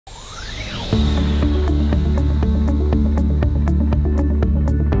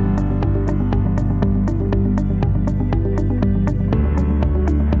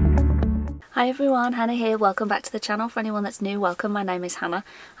Hi everyone, Hannah here. Welcome back to the channel. For anyone that's new, welcome. My name is Hannah.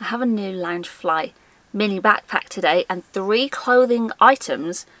 I have a new Loungefly mini backpack today and 3 clothing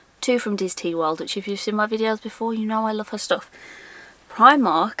items, 2 from DisTeeWorld, which if you've seen my videos before, you know I love her stuff.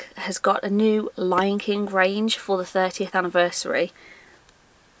 Primark has got a new Lion King range for the 30th anniversary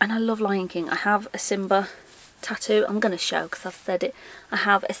and I love Lion King. I have a Simba tattoo. I'm going to show because I've said it. I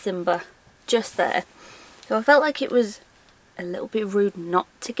have a Simba just there. So I felt like it was a little bit rude not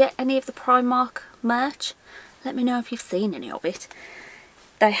to get any of the Primark merch. Let me know if you've seen any of it.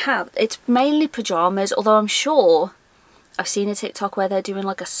 It's mainly pyjamas, although I'm sure I've seen a TikTok where they're doing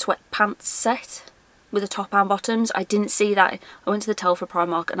like a sweatpants set with the top and bottoms. I didn't see that. I went to the till for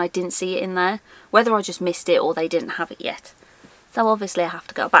Primark and I didn't see it in there. Whether I just missed it or they didn't have it yet. So obviously I have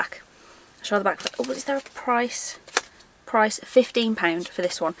to go back. I'll show the back. Oh, is there a price? £15 for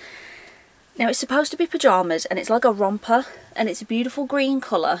this one. Now it's supposed to be pyjamas and it's like a romper and it's a beautiful green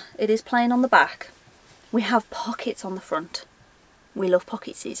colour. It is plain on the back. We have pockets on the front. We love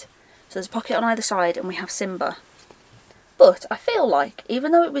pocketses. So there's a pocket on either side and we have Simba. But I feel like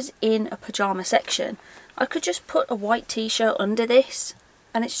even though it was in a pyjama section, I could just put a white t-shirt under this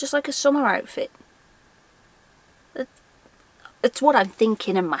and it's just like a summer outfit. It's what I'm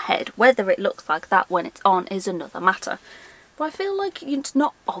thinking in my head. Whether it looks like that when it's on is another matter. But I feel like it's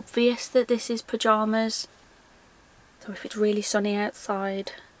not obvious that this is pyjamas. So if it's really sunny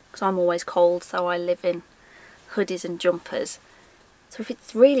outside, because I'm always cold, so I live in hoodies and jumpers. So if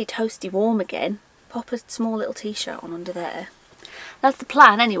it's really toasty warm again, pop a small little t-shirt on under there. That's the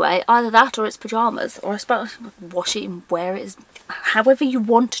plan anyway. Either that or it's pyjamas. Or I suppose wash it and wear it as however you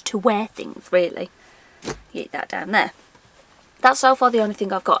want to wear things, really. Get that down there. That's so far the only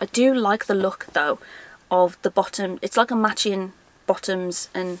thing I've got. I do like the look though of the bottom. It's like a matching bottoms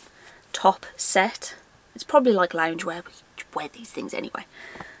and top set. It's probably like loungewear. We wear these things anyway.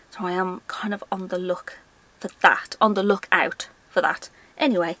 So I am kind of on the look for that. On the lookout for that.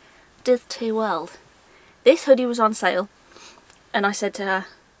 Anyway, DisTeeWorld. This hoodie was on sale and I said to her,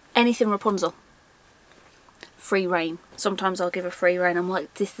 anything Rapunzel. Free reign. Sometimes I'll give a free reign. I'm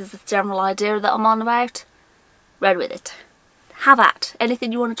like, this is the general idea that I'm on about. Read with it. Have at.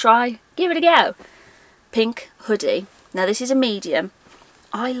 Anything you want to try, give it a go. Pink hoodie. Now this is a medium.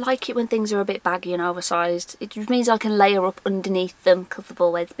 I like it when things are a bit baggy and oversized. It means I can layer up underneath them because of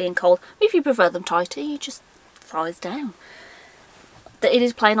always being cold. If you prefer them tighter, you just size down. It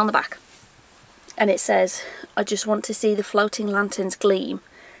is plain on the back. And it says, I just want to see the floating lanterns gleam.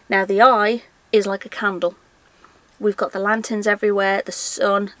 Now the eye is like a candle. We've got the lanterns everywhere, the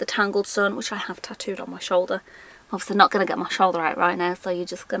sun, the tangled sun, which I have tattooed on my shoulder. Obviously not going to get my shoulder out right now, so you're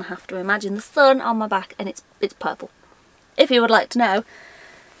just going to have to imagine the sun on my back, and it's purple. If you would like to know,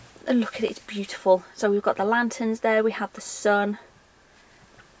 look at it, it's beautiful. So we've got the lanterns there, we have the sun.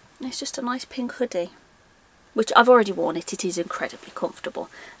 It's just a nice pink hoodie, which I've already worn it. It is incredibly comfortable,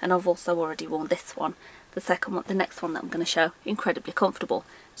 and I've also already worn this one. The second one, the next one that I'm going to show, incredibly comfortable.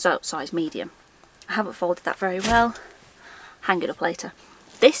 So size medium. I haven't folded that very well. Hang it up later.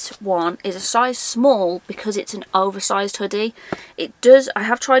 This one is a size small because it's an oversized hoodie. I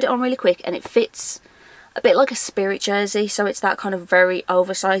have tried it on really quick and it fits a bit like a Spirit jersey, so it's that kind of very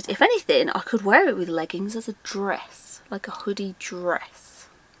oversized. If anything, I could wear it with leggings as a dress, like a hoodie dress.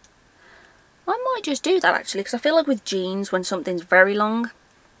 I might just do that actually, because I feel like with jeans, when something's very long,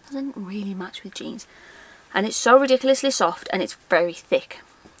 it doesn't really match with jeans. And it's so ridiculously soft and it's very thick,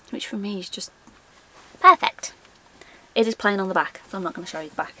 which for me is just perfect. It is plain on the back, so I'm not going to show you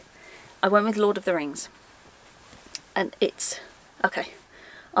the back. I went with Lord of the Rings. And it's... okay.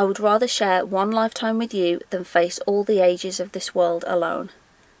 I would rather share one lifetime with you than face all the ages of this world alone.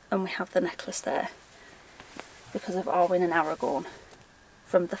 And we have the necklace there. Because of Arwen and Aragorn.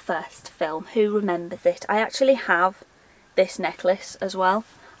 From the first film. Who remembers it? I actually have this necklace as well.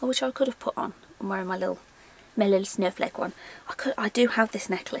 Which I could have put on. I'm wearing my little snowflake one. I do have this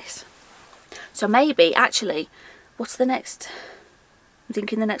necklace. So maybe, actually... what's the next? I'm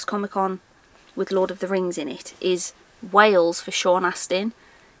thinking the next Comic-Con with Lord of the Rings in it is Wales for Sean Astin.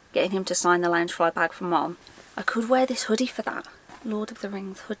 Getting him to sign the Loungefly bag from Mom. I could wear this hoodie for that. Lord of the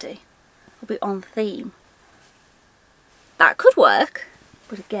Rings hoodie. It'll be on theme. That could work.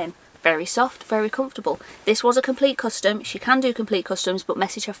 But again, very soft, very comfortable. This was a complete custom. She can do complete customs, but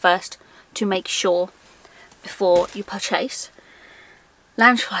message her first to make sure before you purchase.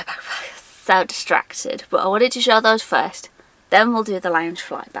 Loungefly backpack. So distracted, but I wanted to show those first, then we'll do the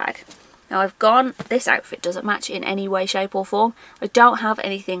Loungefly bag. Now I've gone, this outfit doesn't match in any way, shape or form. I don't have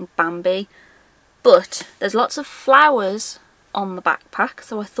anything Bambi, but there's lots of flowers on the backpack,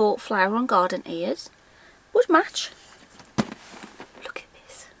 so I thought flower and garden ears would match. Look at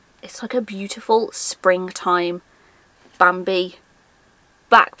this. It's like a beautiful springtime Bambi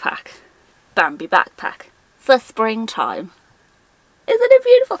backpack. Bambi backpack for springtime. Isn't it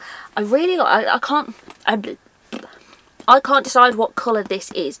beautiful? I really like, I can't decide what colour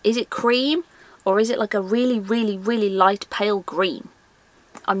this is. Is it cream or is it like a really, really, really light pale green?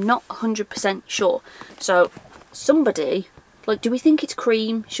 I'm not 100% sure. So somebody, like, do we think it's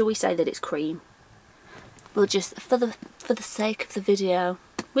cream? Shall we say that it's cream? We'll just, for the sake of the video,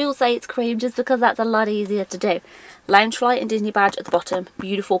 we will say it's cream just because that's a lot easier to do. Loungefly and Disney badge at the bottom,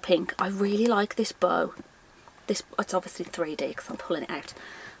 beautiful pink. I really like this bow. It's obviously 3D because I'm pulling it out.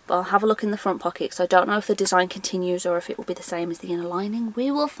 But I'll have a look in the front pocket because I don't know if the design continues or if it will be the same as the inner lining.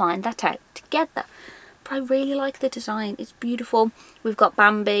 We will find that out together. But I really like the design. It's beautiful. We've got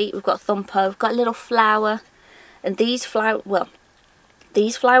Bambi, we've got Thumper, we've got a little flower. And these flowers, well,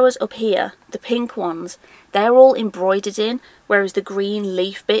 these flowers up here, the pink ones, they're all embroidered in, whereas the green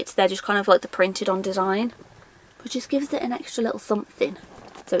leaf bits, they're just kind of like the printed on design. But just gives it an extra little something.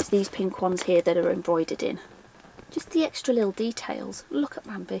 So it's these pink ones here that are embroidered in. Just the extra little details. Look at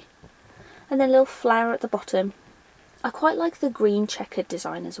Bambi. And then a little flower at the bottom. I quite like the green checkered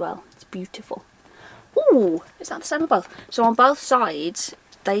design as well. It's beautiful. Ooh, is that the same on both? So on both sides,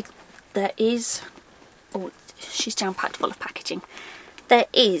 there is... Oh, she's jam-packed full of packaging. There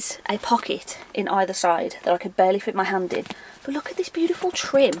is a pocket in either side that I could barely fit my hand in. But look at this beautiful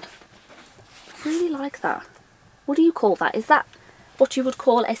trim. I really like that. What do you call that? Is that what you would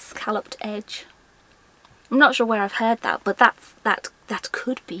call a scalloped edge? I'm not sure where I've heard that, but that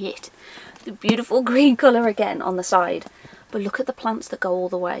could be it. The beautiful green colour again on the side. But look at the plants that go all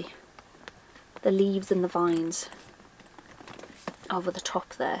the way. The leaves and the vines over the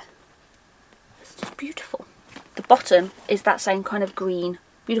top there. It's just beautiful. The bottom is that same kind of green,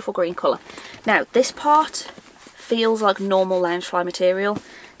 beautiful green colour. Now this part feels like normal Loungefly material.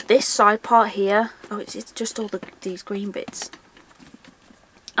 This side part here, oh, it's just all these green bits.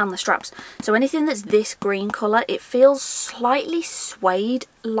 And the straps. So anything that's this green colour, it feels slightly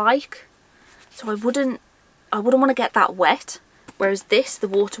suede-like. So I wouldn't want to get that wet. Whereas this, the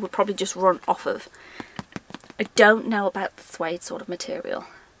water would probably just run off of. I don't know about the suede sort of material.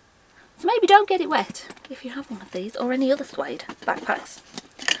 So maybe don't get it wet if you have one of these or any other suede backpacks.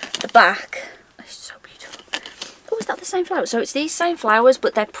 The back is so beautiful. Oh, is that the same flower? So it's these same flowers,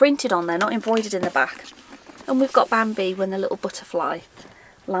 but they're printed on there, not embroidered in the back. And we've got Bambi when the little butterfly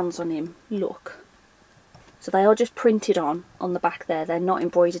lands on him. Look. So they are just printed on the back there. They're not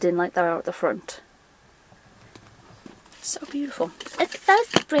embroidered in like they are at the front. So beautiful. It's so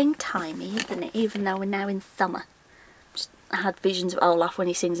springtimey, isn't it? Even though we're now in summer. I had visions of Olaf when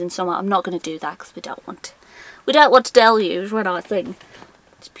he sings in summer. I'm not going to do that because we don't want to deluge when I sing.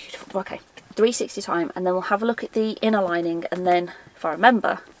 It's beautiful. Okay, 360 time, and then we'll have a look at the inner lining, and then if I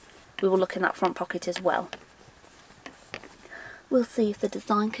remember, we will look in that front pocket as well. We'll see if the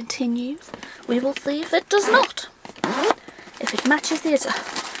design continues. We will see if it does not. If it matches the...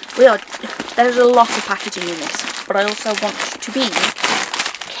 There's a lot of packaging in this, but I also want to be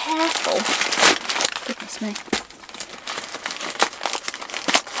careful. Goodness me.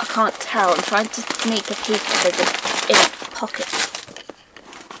 I can't tell. I'm trying to sneak a peek if there's an inner pocket.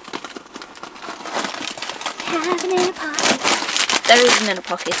 Have an inner pocket. There is an inner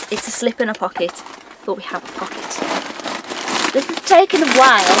pocket. It's a slip in a pocket, but we have a pocket. This has taken a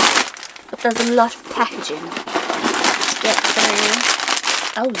while, but there's a lot of packaging to get through.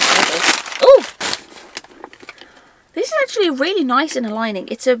 Oh, lovely. Oh! This is actually a really nice inner lining.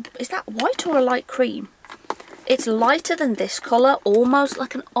 Is that white or a light cream? It's lighter than this colour, almost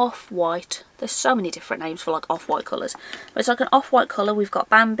like an off-white. There's so many different names for like off-white colours. But it's like an off-white colour. We've got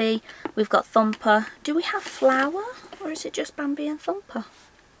Bambi, we've got Thumper. Do we have flower? Or is it just Bambi and Thumper?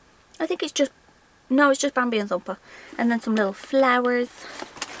 I think it's just... No, it's just Bambi and Thumper. And then some little flowers.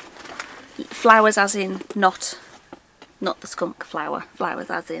 Flowers as in not the skunk flower. Flowers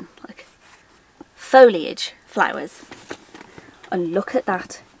as in like foliage flowers. And look at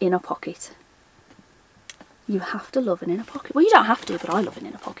that inner pocket. You have to love an inner pocket. Well, you don't have to, but I love an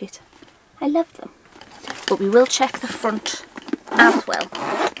inner pocket. I love them. But we will check the front as well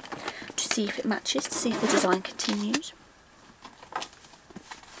to see if it matches, to see if the design continues.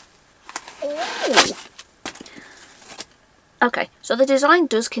 Ooh. Okay, so the design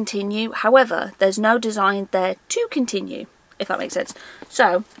does continue. However, there's no design there to continue, if that makes sense.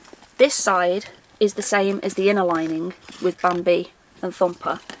 So, this side is the same as the inner lining with Bambi and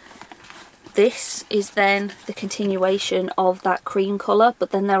Thumper. This is then the continuation of that cream colour,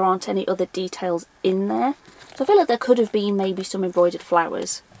 but then there aren't any other details in there. So I feel like there could have been maybe some embroidered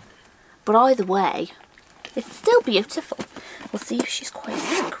flowers. But either way, it's still beautiful. We'll see if she's quite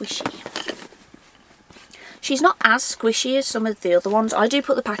squishy. She's not as squishy as some of the other ones. I do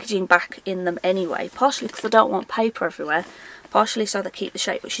put the packaging back in them anyway, partially because I don't want paper everywhere, partially so they keep the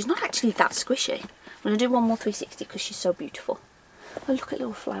shape, but she's not actually that squishy. I'm going to do one more 360 because she's so beautiful. Oh, look at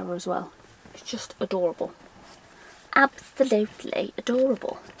little flower as well. It's just adorable. Absolutely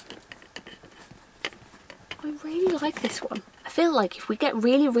adorable. I really like this one. I feel like if we get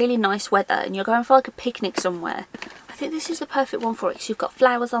really, really nice weather and you're going for like a picnic somewhere, I think this is the perfect one for it because you've got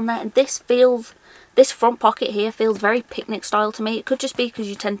flowers on there, and this front pocket here feels very picnic style to me. It could just be because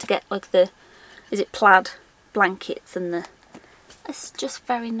you tend to get like the, is it plaid blankets, and it's just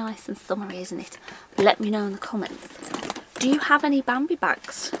very nice and summery, isn't it? Let me know in the comments. Do you have any Bambi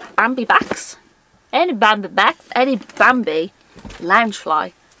bags? Bambi bags? Any Bambi bags? Any Bambi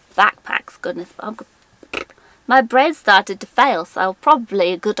Loungefly backpacks? Goodness, my brain started to fail, so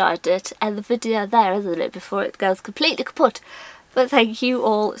probably a good idea to end the video there, isn't it, before it goes completely kaput. But thank you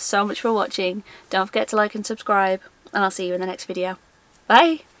all so much for watching. Don't forget to like and subscribe, and I'll see you in the next video.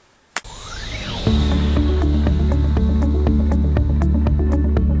 Bye!